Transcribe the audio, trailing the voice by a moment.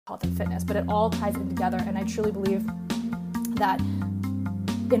health and fitness, but it all ties in together. And I truly believe that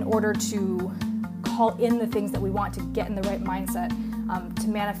in order to call in the things that we want, to get in the right mindset, to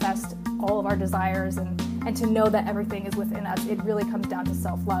manifest all of our desires and to know that everything is within us, it really comes down to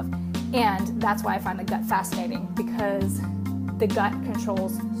self-love. And that's why I find the gut fascinating, because the gut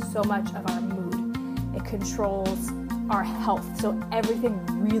controls so much of our mood. It controls our health. So everything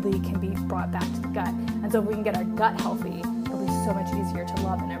really can be brought back to the gut. And so if we can get our gut healthy, it'll be so much easier to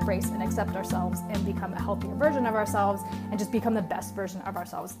love and embrace and accept ourselves and become a healthier version of ourselves and just become the best version of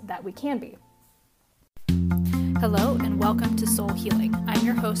ourselves that we can be. Hello and welcome to Soul Healing. I'm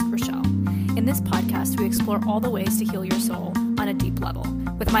your host, Rochelle. In this podcast, we explore all the ways to heal your soul on a deep level.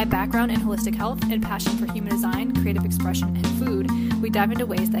 With my background in holistic health and passion for human design, creative expression, and food, we dive into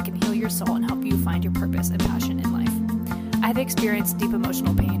ways that can heal your soul and help you find your purpose and passion in life. I've experienced deep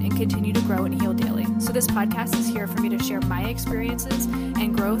emotional pain and continue to grow and heal daily. So this podcast is here for me to share my experiences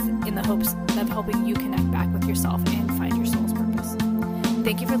and growth in the hopes of helping you connect back with yourself and find your soul's purpose.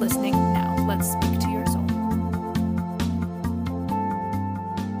 Thank you for listening. Now, let's speak to your soul.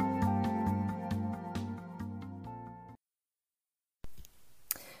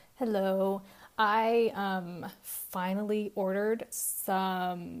 Hello. I finally ordered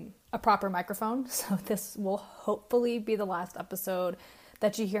a proper microphone, so this will hopefully be the last episode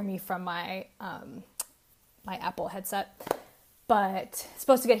that you hear me from my my Apple headset. But it's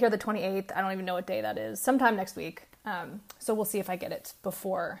supposed to get here the 28th. I don't even know what day that is. Sometime next week. So we'll see if I get it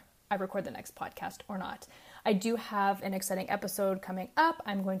before I record the next podcast or not. I do have an exciting episode coming up.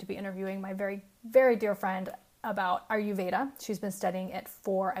 I'm going to be interviewing my very, very dear friend about Ayurveda. She's been studying it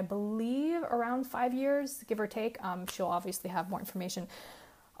for, I believe, around 5 years, give or take. She'll obviously have more information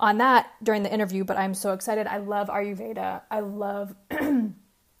on that during the interview, but I'm so excited. I love Ayurveda. I love the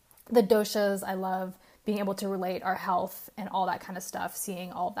doshas. I love being able to relate our health and all that kind of stuff,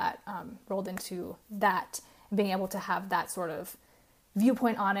 seeing all that rolled into that, and being able to have that sort of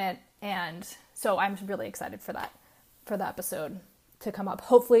viewpoint on it. And so I'm really excited for that episode to come up.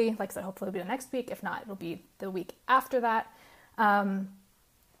 Hopefully, like I said, hopefully it'll be the next week. If not, it'll be the week after that. For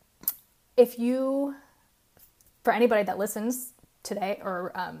anybody that listens today,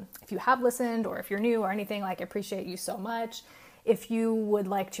 or if you have listened, or if you're new or anything, I appreciate you so much. If you would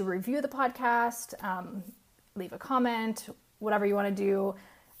like to review the podcast, leave a comment, whatever you want to do,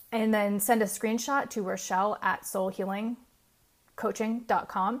 and then send a screenshot to Rochelle at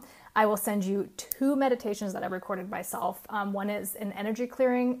soulhealingcoaching.com. I will send you 2 meditations that I recorded myself. One is an energy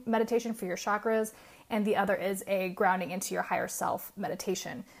clearing meditation for your chakras, and the other is a grounding into your higher self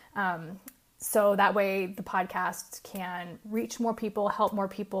meditation. So that way the podcast can reach more people, help more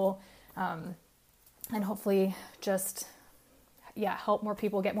people, and hopefully just, help more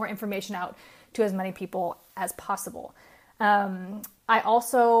people, get more information out to as many people as possible. I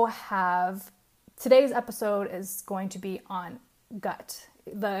also have, today's episode is going to be on gut,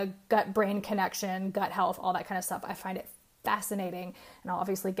 the gut-brain connection, gut health, all that kind of stuff. I find it fascinating, and I'll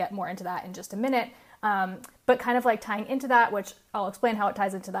obviously get more into that in just a minute. But kind of tying into that, which I'll explain how it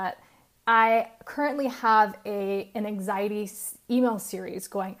ties into that, I currently have an anxiety email series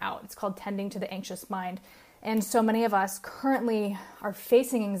going out. It's called Tending to the Anxious Mind. And so many of us currently are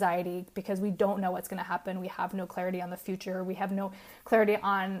facing anxiety because we don't know what's going to happen. We have no clarity on the future. We have no clarity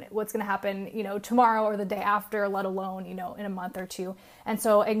on what's going to happen, tomorrow or the day after, let alone, in a month or two. And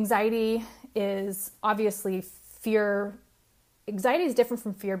so anxiety is obviously fear. Anxiety is different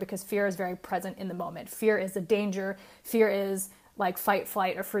from fear because fear is very present in the moment. Fear is a danger. Fear is fight,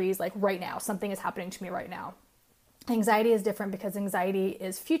 flight, or freeze, right now. Something is happening to me right now. Anxiety is different because anxiety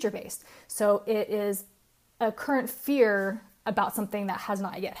is future-based. So it is a current fear about something that has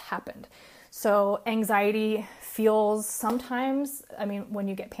not yet happened. So anxiety feels sometimes, when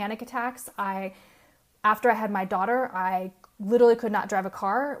you get panic attacks, after I had my daughter, I literally could not drive a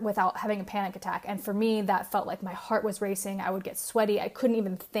car without having a panic attack. And for me, that felt like my heart was racing. I would get sweaty. I couldn't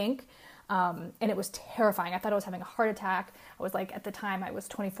even think. And it was terrifying. I thought I was having a heart attack. I was at the time I was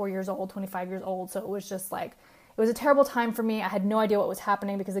 24 years old, 25 years old. So it was just it was a terrible time for me. I had no idea what was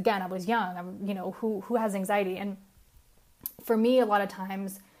happening because again, I was young. Who has anxiety? And for me, a lot of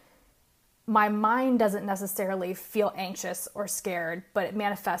times my mind doesn't necessarily feel anxious or scared, but it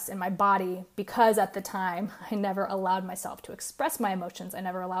manifests in my body because at the time I never allowed myself to express my emotions. I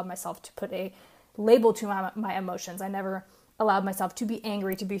never allowed myself to put a label to my emotions. I never allowed myself to be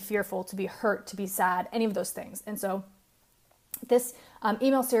angry, to be fearful, to be hurt, to be sad, any of those things. And so this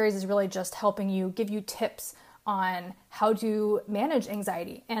email series is really just helping you, give you tips on how to manage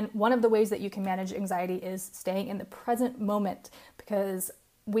anxiety. And one of the ways that you can manage anxiety is staying in the present moment, because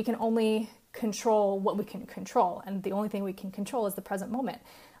we can only control what we can control. And the only thing we can control is the present moment.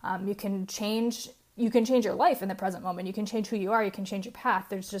 You can change your life in the present moment. You can change who you are. You can change your path.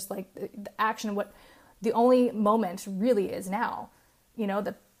 There's just like the action. What the only moment really is now.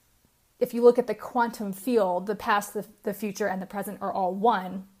 If you look at the quantum field, the past, the future, and the present are all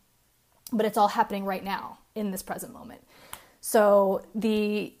one, but it's all happening right now in this present moment. So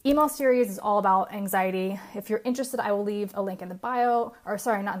the email series is all about anxiety. If you're interested, I will leave a link in the bio, or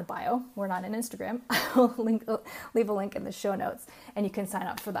sorry, not in the bio. We're not in Instagram. I will leave a link in the show notes, and you can sign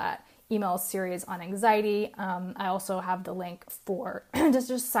up for that email series on anxiety. I also have the link for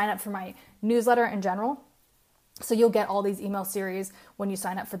just sign up for my newsletter in general. So you'll get all these email series when you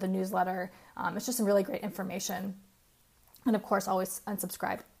sign up for the newsletter. It's just some really great information. And of course, always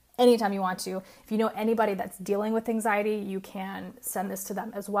unsubscribe anytime you want to. If you know anybody that's dealing with anxiety, you can send this to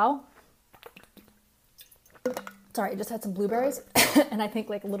them as well. Sorry, I just had some blueberries and I think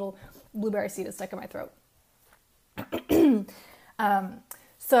like a little blueberry seed is stuck in my throat.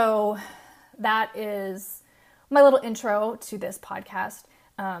 So that is my little intro to this podcast.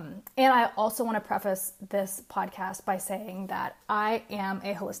 And I also want to preface this podcast by saying that I am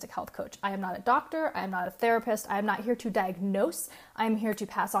a holistic health coach. I am not a doctor. I am not a therapist. I am not here to diagnose. I'm here to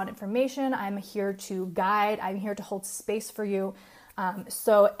pass on information. I'm here to guide. I'm here to hold space for you.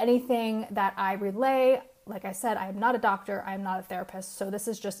 So anything that I relay, like I said, I am not a doctor. I am not a therapist. So this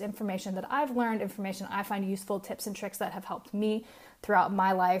is just information that I've learned, information I find useful, tips and tricks that have helped me throughout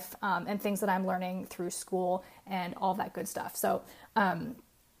my life, and things that I'm learning through school and all that good stuff. So,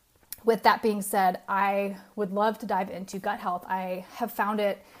 with that being said, I would love to dive into gut health. I have found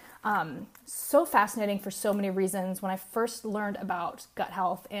it so fascinating for so many reasons. When I first learned about gut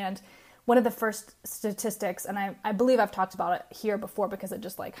health, and one of the first statistics, and I believe I've talked about it here before because it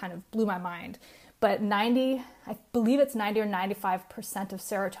just like kind of blew my mind, but I believe it's 90 or 95% of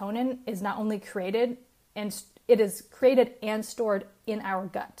serotonin is not only created, and it is created and stored in our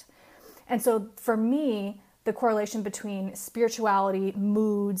gut. And so for me, the correlation between spirituality,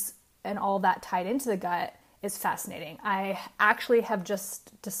 moods, and all that tied into the gut is fascinating. I actually have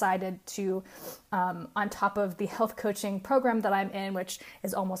just decided to, on top of the health coaching program that I'm in, which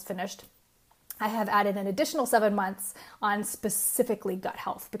is almost finished, I have added an additional 7 months on specifically gut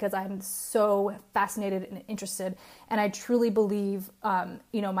health because I'm so fascinated and interested. And I truly believe,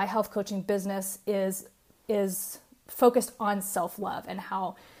 my health coaching business is focused on self-love, and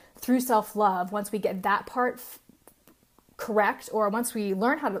how through self-love, once we get that part correct, or once we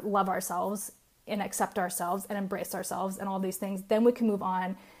learn how to love ourselves and accept ourselves and embrace ourselves and all these things, then we can move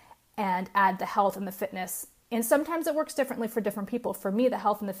on and add the health and the fitness. And sometimes it works differently for different people. For me, the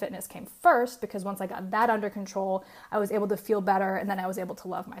health and the fitness came first because once I got that under control, I was able to feel better, and then I was able to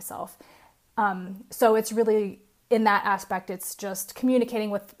love myself. So it's really, in that aspect, it's just communicating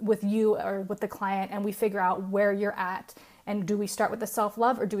with you or with the client, and we figure out where you're at. And do we start with the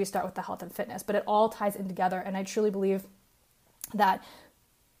self-love, or do we start with the health and fitness? But it all ties in together. And I truly believe that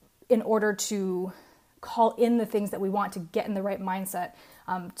in order to call in the things that we want, to get in the right mindset,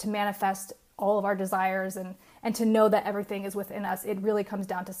 to manifest all of our desires, and to know that everything is within us, it really comes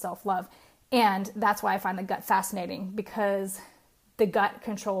down to self-love. And that's why I find the gut fascinating, because the gut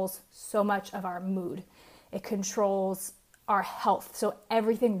controls so much of our mood. It controls our health. So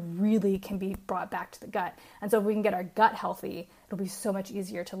everything really can be brought back to the gut. And so if we can get our gut healthy, it'll be so much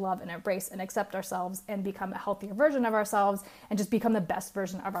easier to love and embrace and accept ourselves and become a healthier version of ourselves, and just become the best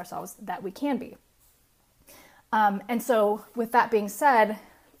version of ourselves that we can be. And so with that being said,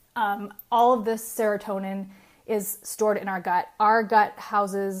 all of this serotonin is stored in our gut. Our gut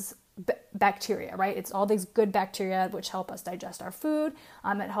houses bacteria, right? It's all these good bacteria which help us digest our food.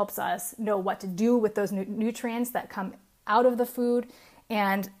 It helps us know what to do with those nutrients that come out of the food.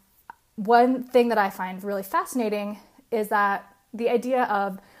 And one thing that I find really fascinating is that the idea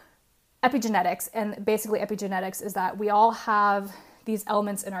of epigenetics, and basically epigenetics is that we all have these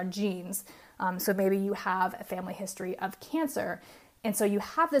elements in our genes. So maybe you have a family history of cancer, and so you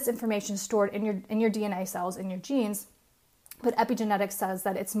have this information stored in your DNA cells, in your genes. But epigenetics says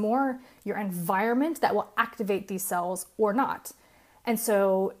that it's more your environment that will activate these cells or not. And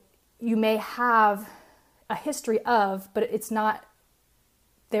so you may have a history of, but it's not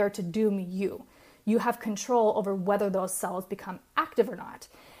there to doom you. You have control over whether those cells become active or not.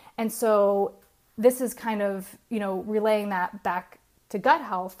 And so this is kind of, relaying that back to gut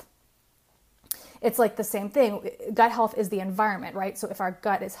health. It's like the same thing. Gut health is the environment, right? So if our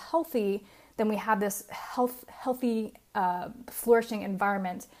gut is healthy, then we have this healthy, flourishing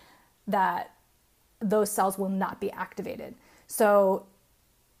environment that those cells will not be activated. So,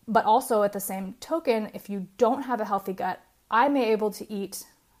 but also at the same token, if you don't have a healthy gut, I may be able to eat,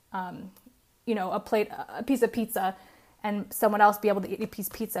 a piece of pizza and someone else be able to eat a piece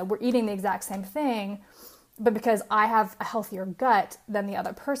of pizza. We're eating the exact same thing, but because I have a healthier gut than the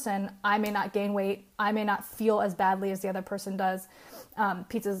other person, I may not gain weight. I may not feel as badly as the other person does.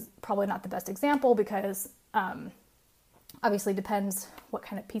 Pizza's probably not the best example because obviously depends what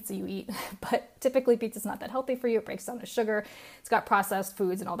kind of pizza you eat, but typically pizza's not that healthy for you. It breaks down the sugar. It's got processed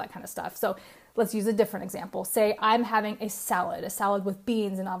foods and all that kind of stuff. So let's use a different example. Say I'm having a salad with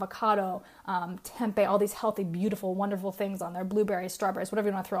beans and avocado, tempeh, all these healthy, beautiful, wonderful things on there, blueberries, strawberries, whatever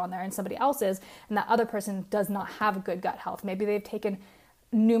you want to throw on there, and somebody else's, and that other person does not have a good gut health. Maybe they've taken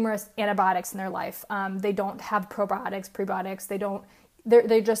numerous antibiotics in their life. They don't have probiotics, prebiotics.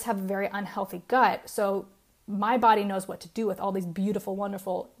 They just have a very unhealthy gut. So my body knows what to do with all these beautiful,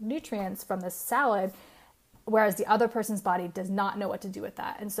 wonderful nutrients from this salad, whereas the other person's body does not know what to do with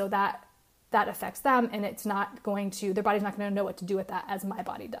that. And so that affects them, and their body's not going to know what to do with that as my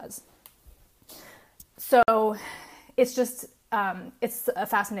body does. So it's just, it's a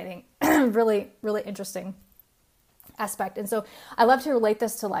fascinating, really, really interesting aspect. And so I love to relate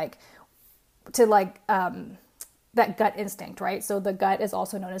this to that gut instinct, right? So the gut is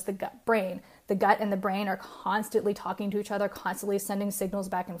also known as the gut brain. The gut and the brain are constantly talking to each other, constantly sending signals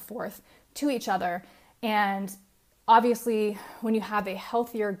back and forth to each other. And obviously, when you have a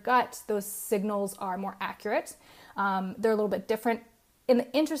healthier gut, those signals are more accurate. They're a little bit different. And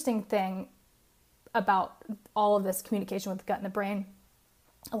the interesting thing about all of this communication with the gut and the brain,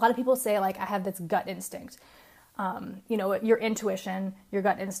 a lot of people say, like, I have this gut instinct. Your intuition, your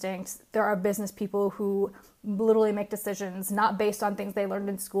gut instinct. There are business people who literally make decisions not based on things they learned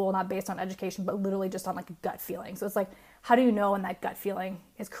in school, not based on education, but literally just on like a gut feeling. So it's like, how do you know when that gut feeling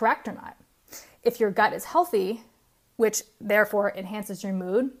is correct or not? If your gut is healthy, which therefore enhances your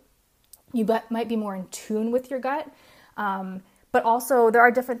mood, you might be more in tune with your gut. But also there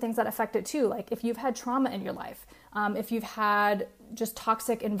are different things that affect it too. Like if you've had trauma in your life, if you've had just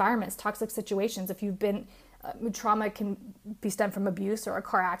toxic environments, toxic situations, if you've been trauma can be stemmed from abuse or a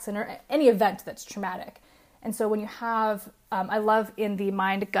car accident or any event that's traumatic. And so when you have, I love in the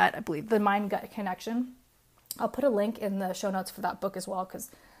mind-gut, I believe, the mind-gut connection. I'll put a link in the show notes for that book as well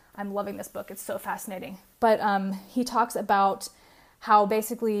because I'm loving this book. It's so fascinating. But he talks about how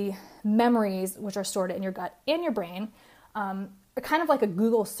basically memories, which are stored in your gut and your brain, are kind of like a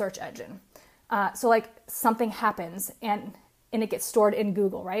Google search engine. So like something happens and it gets stored in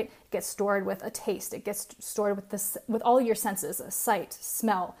Google, right? It gets stored with a taste. It gets stored with all your senses, sight,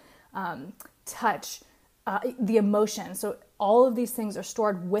 smell, touch, the emotion. So all of these things are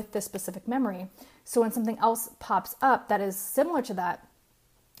stored with this specific memory. So when something else pops up that is similar to that,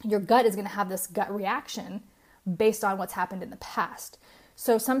 your gut is going to have this gut reaction based on what's happened in the past.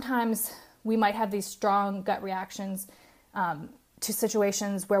 So sometimes we might have these strong gut reactions to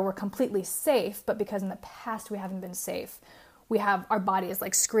situations where we're completely safe, but because in the past we haven't been safe, our body is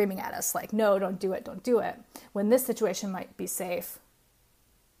like screaming at us, like, no, don't do it, don't do it. When this situation might be safe,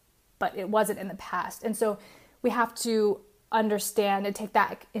 but it wasn't in the past. And so we have to understand and take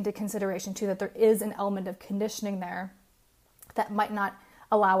that into consideration too, that there is an element of conditioning there that might not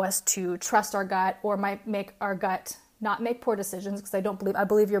allow us to trust our gut or might make our gut not make poor decisions. Because I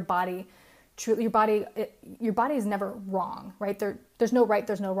believe your body is never wrong, right? There's no right,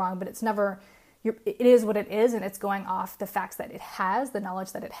 there's no wrong, but it's never, it is what it is, and it's going off the facts that it has, the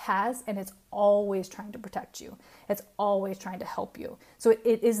knowledge that it has, and it's always trying to protect you. It's always trying to help you. So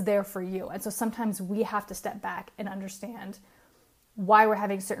it is there for you. And so sometimes we have to step back and understand why we're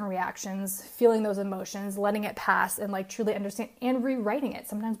having certain reactions, feeling those emotions, letting it pass, and like truly understand and rewriting it.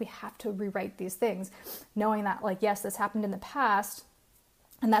 Sometimes we have to rewrite these things, knowing that like, yes, this happened in the past.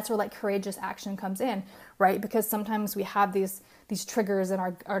 And that's where like courageous action comes in, right? Because sometimes we have these triggers in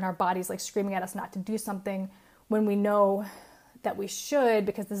our bodies like screaming at us not to do something when we know that we should,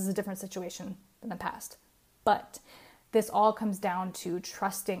 because this is a different situation than the past. But this all comes down to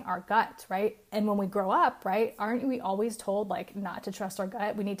trusting our gut, right? And when we grow up, right, aren't we always told like not to trust our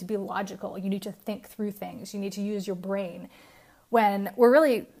gut? We need to be logical. You need to think through things. You need to use your brain. When we're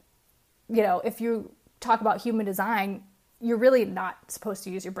really, if you talk about human design, you're really not supposed to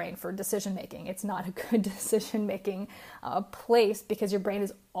use your brain for decision making. It's not a good decision making place because your brain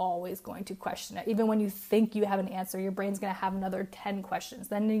is always going to question it. Even when you think you have an answer, your brain's going to have another 10 questions.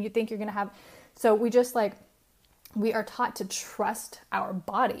 Then you think you're going to have. So we are taught to trust our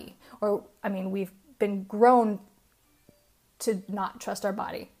body, we've been grown to not trust our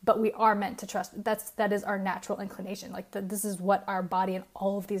body, but we are meant to trust. That is our natural inclination. Like this is what our body and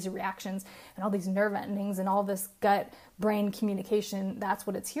all of these reactions and all these nerve endings and all this gut brain communication, that's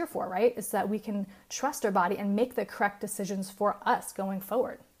what it's here for, right? Is that we can trust our body and make the correct decisions for us going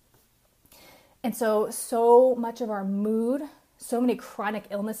forward. And so much of our mood, so many chronic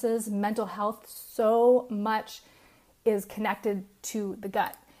illnesses, mental health, so much is connected to the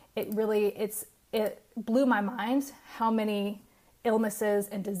gut. It blew my mind how many illnesses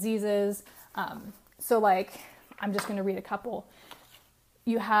and diseases. So like, I'm just going to read a couple.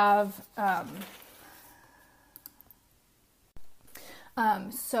 You have,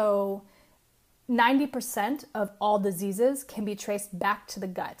 so 90% of all diseases can be traced back to the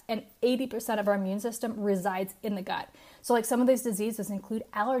gut, and 80% of our immune system resides in the gut. So like some of these diseases include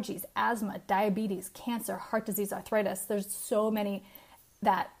allergies, asthma, diabetes, cancer, heart disease, arthritis. There's so many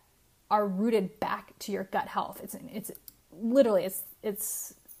that are rooted back to your gut health. It's literally,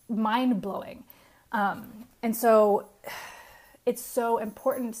 it's mind-blowing. And so it's so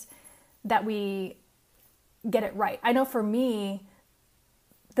important that we get it right. I know for me,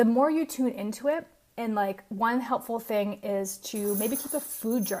 the more you tune into it, and like one helpful thing is to maybe keep a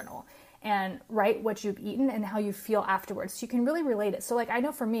food journal and write what you've eaten and how you feel afterwards. So you can really relate it. So like, I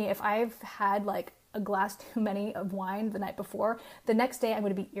know for me, if I've had like a glass too many of wine the night before, the next day I'm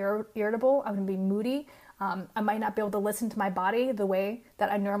going to be irritable. I'm going to be moody. I might not be able to listen to my body the way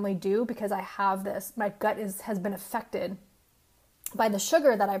that I normally do because I have this, my gut has been affected by the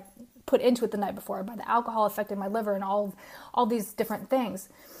sugar that I put into it the night before, by the alcohol affecting my liver and all these different things.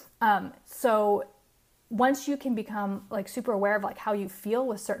 So once you can become like super aware of like how you feel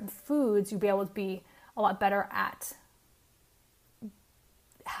with certain foods, you'll be able to be a lot better at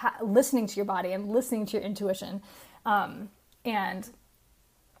listening to your body and listening to your intuition. And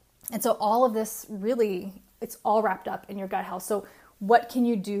so all of this really, it's all wrapped up in your gut health. So what can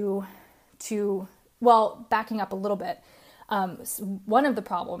you do to, well, backing up a little bit, one of the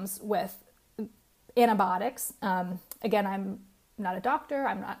problems with antibiotics, again, I'm not a doctor,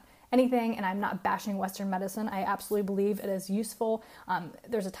 I'm not anything, and I'm not bashing Western medicine. I absolutely believe it is useful.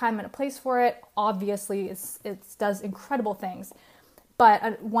 There's a time and a place for it. Obviously, it does incredible things.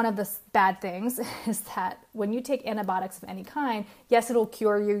 But one of the bad things is that when you take antibiotics of any kind, yes, it'll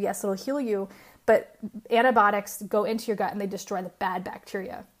cure you, yes, it'll heal you, but antibiotics go into your gut and they destroy the bad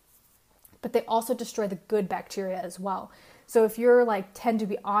bacteria. But they also destroy the good bacteria as well. So if you're tend to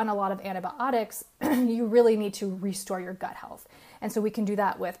be on a lot of antibiotics, you really need to restore your gut health. And so we can do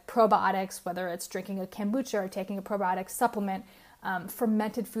that with probiotics, whether it's drinking a kombucha or taking a probiotic supplement.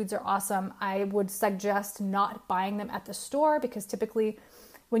 Fermented foods are awesome. I would suggest not buying them at the store because typically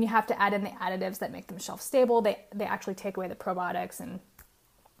when you have to add in the additives that make them shelf stable, they actually take away the probiotics. And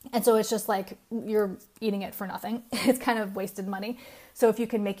so it's just like you're eating it for nothing. It's kind of wasted money. So if you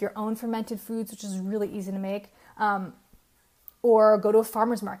can make your own fermented foods, which is really easy to make, or go to a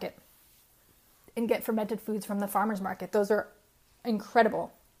farmer's market and get fermented foods from the farmer's market. Those are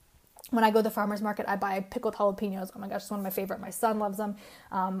incredible. When I go to the farmer's market, I buy pickled jalapenos. Oh my gosh, it's one of my favorite. My son loves them.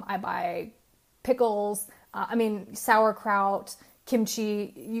 I buy pickles, sauerkraut,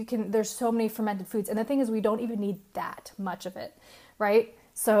 kimchi. There's so many fermented foods. And the thing is, we don't even need that much of it, right?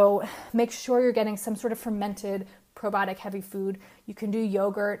 So make sure you're getting some sort of fermented probiotic heavy food. You can do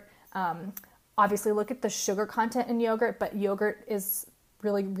yogurt. Obviously look at the sugar content in yogurt, but yogurt is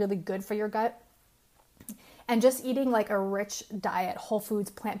really, really good for your gut. And just eating a rich diet, whole foods,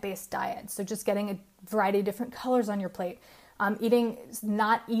 plant-based diet. So just getting a variety of different colors on your plate.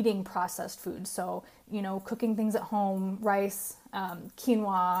 Not eating processed foods. So, cooking things at home, rice,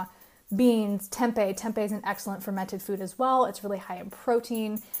 quinoa, beans, tempeh. Tempeh is an excellent fermented food as well. It's really high in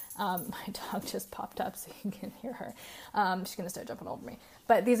protein. My dog just popped up so you can hear her. She's going to start jumping over me.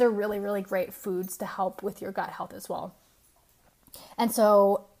 But these are really, really great foods to help with your gut health as well. And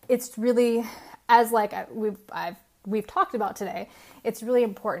so it's really, as we've talked about today, it's really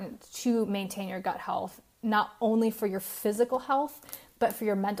important to maintain your gut health, not only for your physical health, but for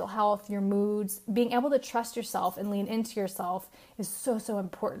your mental health, your moods. Being able to trust yourself and lean into yourself is so, so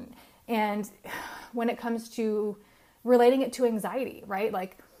important. And when it comes to relating it to anxiety, right?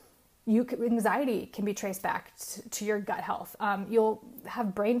 Anxiety can be traced back to your gut health. You'll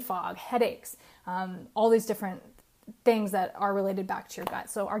have brain fog, headaches, all these different things that are related back to your gut.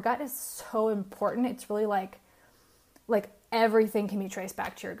 So our gut is so important. It's really like everything can be traced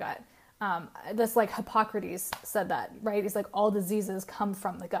back to your gut. This Hippocrates said that, right? It's all diseases come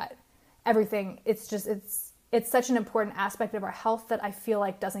from the gut. Everything. It's such an important aspect of our health that I feel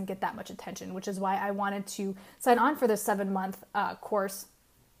doesn't get that much attention, which is why I wanted to sign on for this 7-month course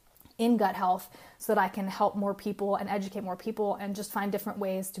in gut health so that I can help more people and educate more people and just find different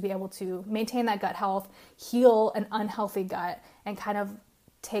ways to be able to maintain that gut health, heal an unhealthy gut, and kind of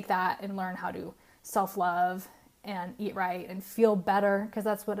take that and learn how to self-love and eat right and feel better, because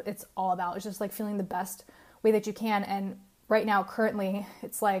that's what it's all about. It's just feeling the best way that you can. And right now, currently,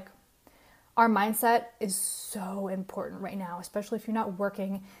 it's our mindset is so important right now, especially if you're not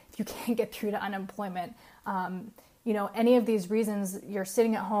working, if you can't get through to unemployment. Any of these reasons, you're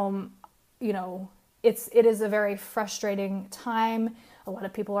sitting at home, it is a very frustrating time. A lot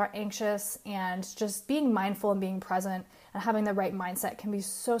of people are anxious, and just being mindful and being present and having the right mindset can be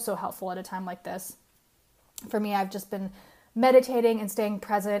so, so helpful at a time like this. For me, I've just been meditating and staying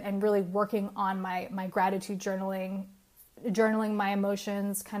present and really working on my gratitude journaling my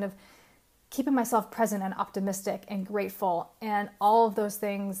emotions, kind of keeping myself present and optimistic and grateful. And all of those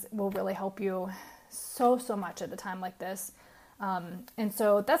things will really help you so, so much at a time like this. And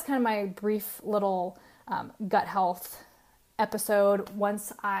so that's kind of my brief little gut health episode.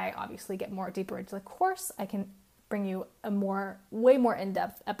 Once I obviously get more deeper into the course, I can bring you a way more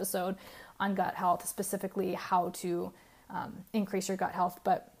in-depth episode on gut health, specifically how to increase your gut health.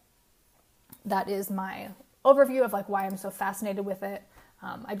 But that is my overview of why I'm so fascinated with it.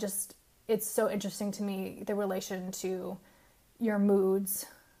 It's so interesting to me, the relation to your moods,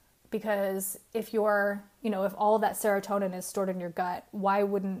 because if you're, if all of that serotonin is stored in your gut, why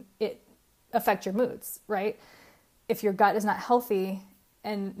wouldn't it affect your moods, right? If your gut is not healthy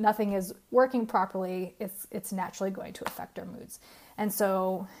and nothing is working properly, it's naturally going to affect our moods. And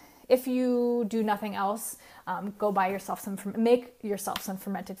so if you do nothing else, go buy yourself make yourself some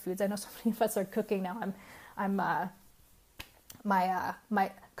fermented foods. I know so many of us are cooking now.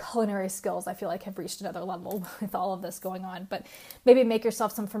 My culinary skills, I feel like, have reached another level with all of this going on, but maybe make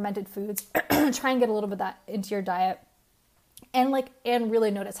yourself some fermented foods, try and get a little bit of that into your diet, and really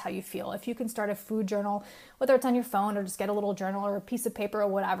notice how you feel. If you can start a food journal, whether it's on your phone or just get a little journal or a piece of paper or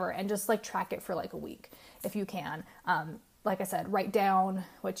whatever, and just track it for a week, if you can. Like I said, write down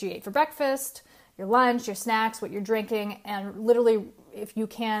what you ate for breakfast, your lunch, your snacks, what you're drinking, and literally, if you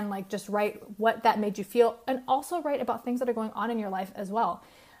can, just write what that made you feel, and also write about things that are going on in your life as well.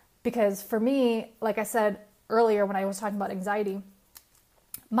 Because for me, like I said earlier when I was talking about anxiety,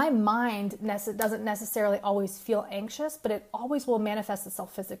 my mind doesn't necessarily always feel anxious, but it always will manifest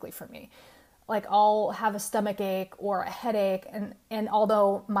itself physically for me. I'll have a stomach ache or a headache, and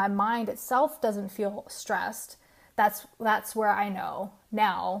although my mind itself doesn't feel stressed, that's where I know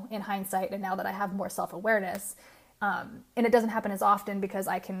now, in hindsight, and now that I have more self-awareness, and it doesn't happen as often because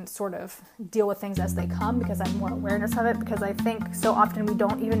I can sort of deal with things as they come because I have more awareness of it, because I think so often we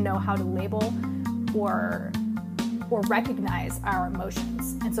don't even know how to label or recognize our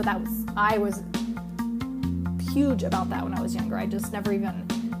emotions. And so I was huge about that when I was younger. I just never even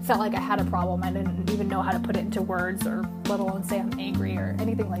felt like I had a problem. I didn't even know how to put it into words, or let alone say I'm angry or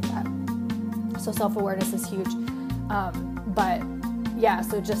anything like that. So self-awareness is huge. But yeah,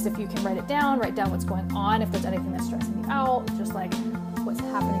 so just if you can write down what's going on, if there's anything that's stressing you out, just what's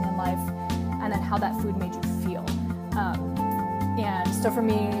happening in life, and then how that food made you feel. And so for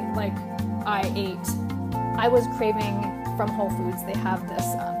me, I was craving from Whole Foods. They have this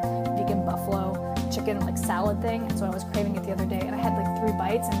vegan buffalo chicken salad thing, and so I was craving it the other day, and I had 3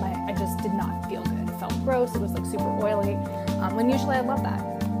 bites, and I just did not feel good. It felt gross. It was super oily, when usually I love that.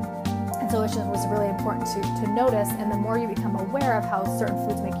 And so it just was really important to notice, and the more you become aware of how certain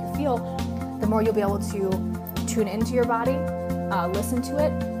foods make you feel, the more you'll be able to tune into your body, listen to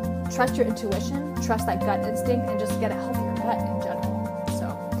it, trust your intuition, trust that gut instinct, and just get a healthier gut in general. So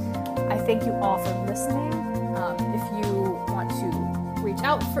I thank you all for listening. If you want to reach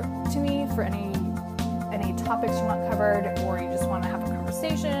out to me for any topics you want covered, or you just want to have a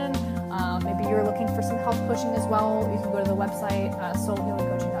conversation, maybe you're looking for some health coaching as well, you can go to the website,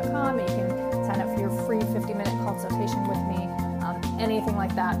 soulhealingcoaching.com, and you can sign up for your free 50-minute consultation with me, anything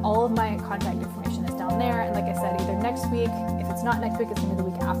like that. All of my contact information is down there, and like I said, either next week, if it's not next week, it's going to be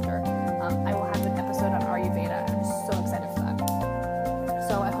the week after, I will have an episode on Ayurveda. I'm so excited for that.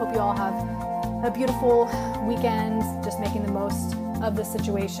 So I hope you all have a beautiful weekend, just making the most of the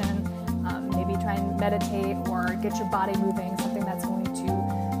situation. Maybe try and meditate or get your body moving, something that's going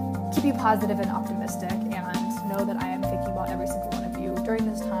to keep you positive and optimistic, and know that I am thinking about every single one of you during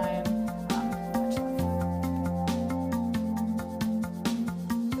this